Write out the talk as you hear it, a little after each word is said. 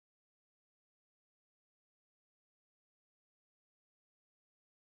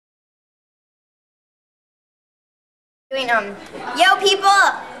Doing yo people,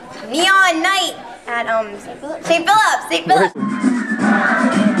 neon night at St. Philip's.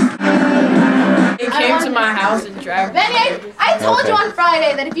 He came to my house and dragged me. Benny, I told you on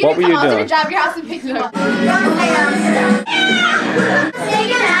Friday that if you didn't come, I was gonna drive to your house and pick you up.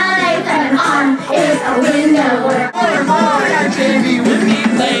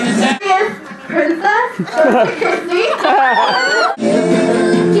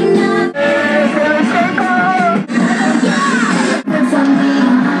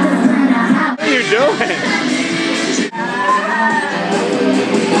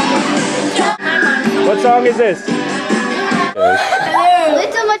 What song is this?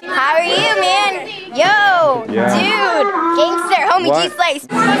 How are you, man? Yo, dude, gangster, homie G-Slice.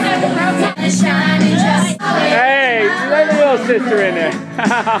 Hey, let the little sister in there.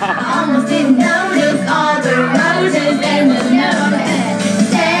 Almost didn't notice all the roses and the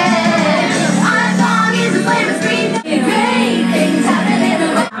notes. Our song is a flame of screen. Great things happen in the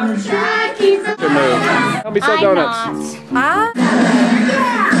world. I'm trying to keep from moving. Don't be so donuts. Huh?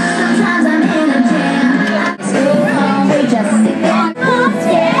 Sometimes I'm in a jam. So we just sit there.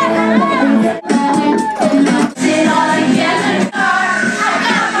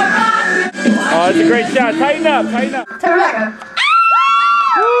 Oh, that's a great shot. Tighten up, tighten up. Tell Rebecca.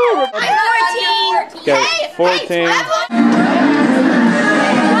 Woo, I'm 14. okay, 14.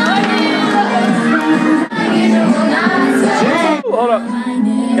 Hold up.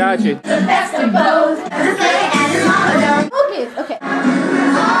 Got you. Okay. I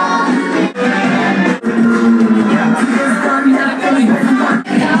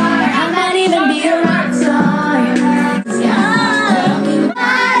might even be a rock star.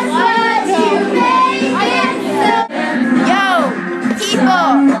 Yo,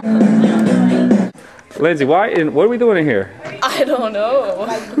 people. Lindsay, what are we doing in here? I don't know.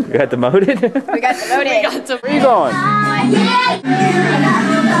 You got demoted? We got demoted. Where are you going?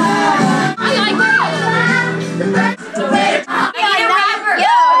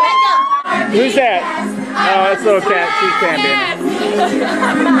 Who's that? Oh, that's little cat. She's camping.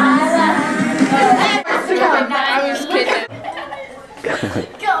 I was kidding.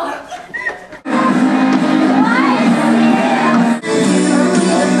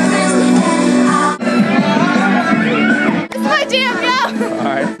 It's my jam, yo!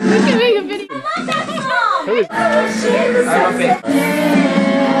 Alright. We can make a video.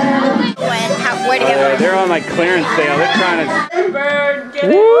 Where to get They're on like clearance sale. They're trying to.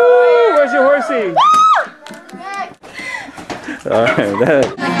 Woo! Where's your horsey?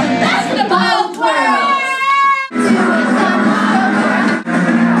 Alright. Basketball world.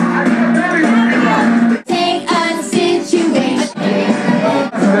 Take a situation.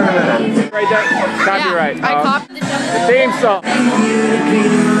 Right there. Copyright. Yeah, I copied the jump. Theme song.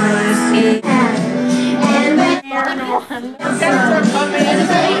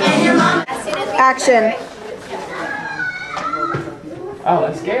 Action. Oh,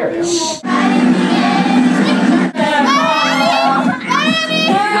 that's scary.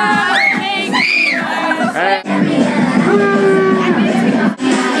 Hey.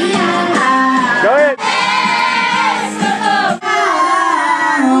 Go ahead.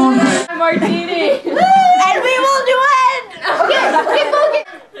 Martini. And we will do it! Okay, focus.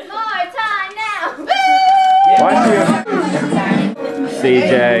 More time now! Watch you.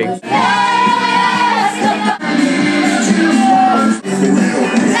 CJ.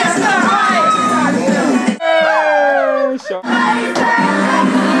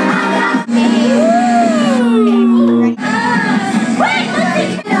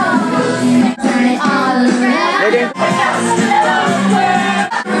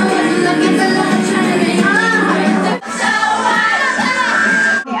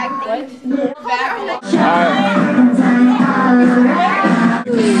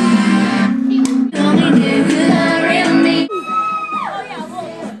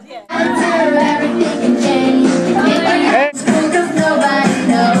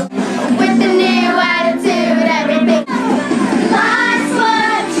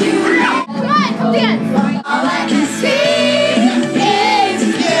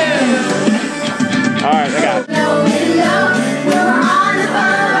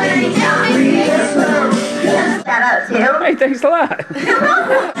 Hey, thanks a lot.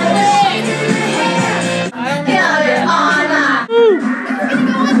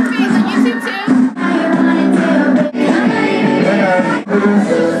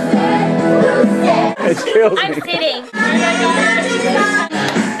 It kills me. I'm sitting.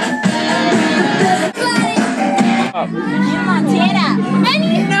 Montana.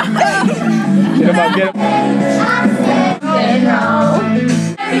 Get him up, get him.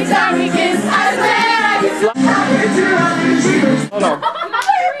 Every time we kiss, I swear I can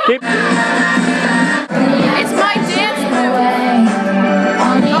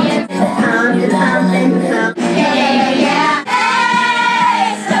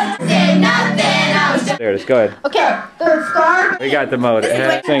Go ahead. Okay. The star. We got the mode.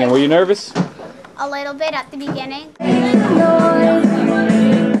 Singing. Were you nervous? A little bit at the beginning.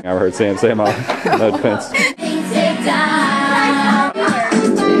 I've heard Sam say them all. No offense. Take down.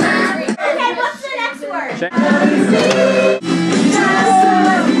 Okay, what's the next word?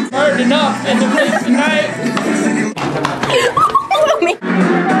 Heard enough in the place tonight.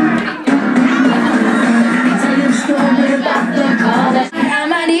 I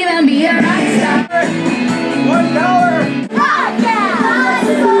might even be a rock star. $1.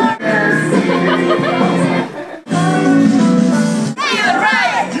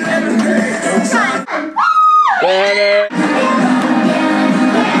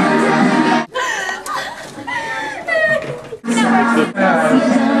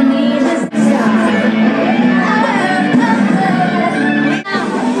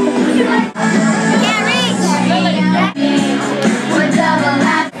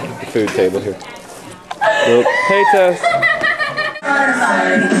 Food table here. Well, hey Tess.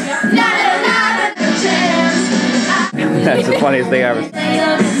 That's the funniest thing ever.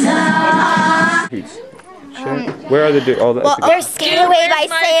 Peach. Where are the oh, Well, they're scared away by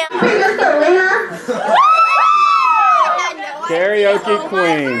Sam. Karaoke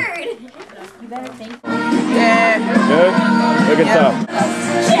queen. Good? Look at top.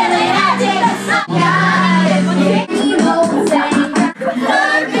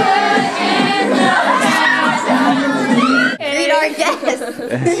 Read our guess.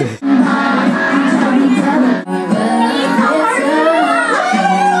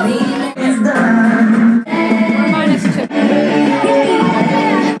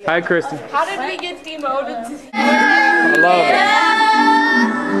 Hi, Kristen. How did we get demoted? I love it.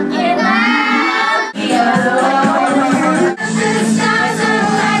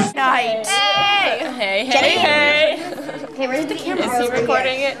 Night. Hey. Hey, where's the camera? Is he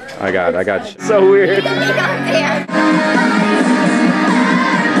recording it? I got you. So weird.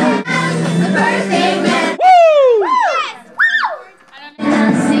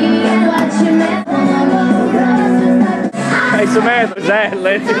 Hey, Samantha, is that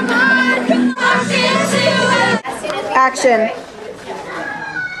Lindsay? Action.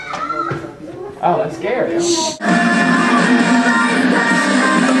 Oh, that's scary.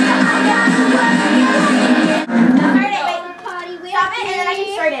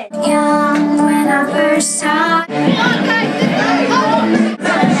 Young when I first saw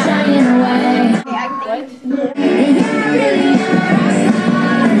shining away.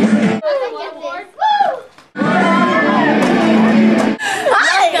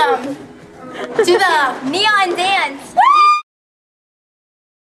 Welcome to the neon dance.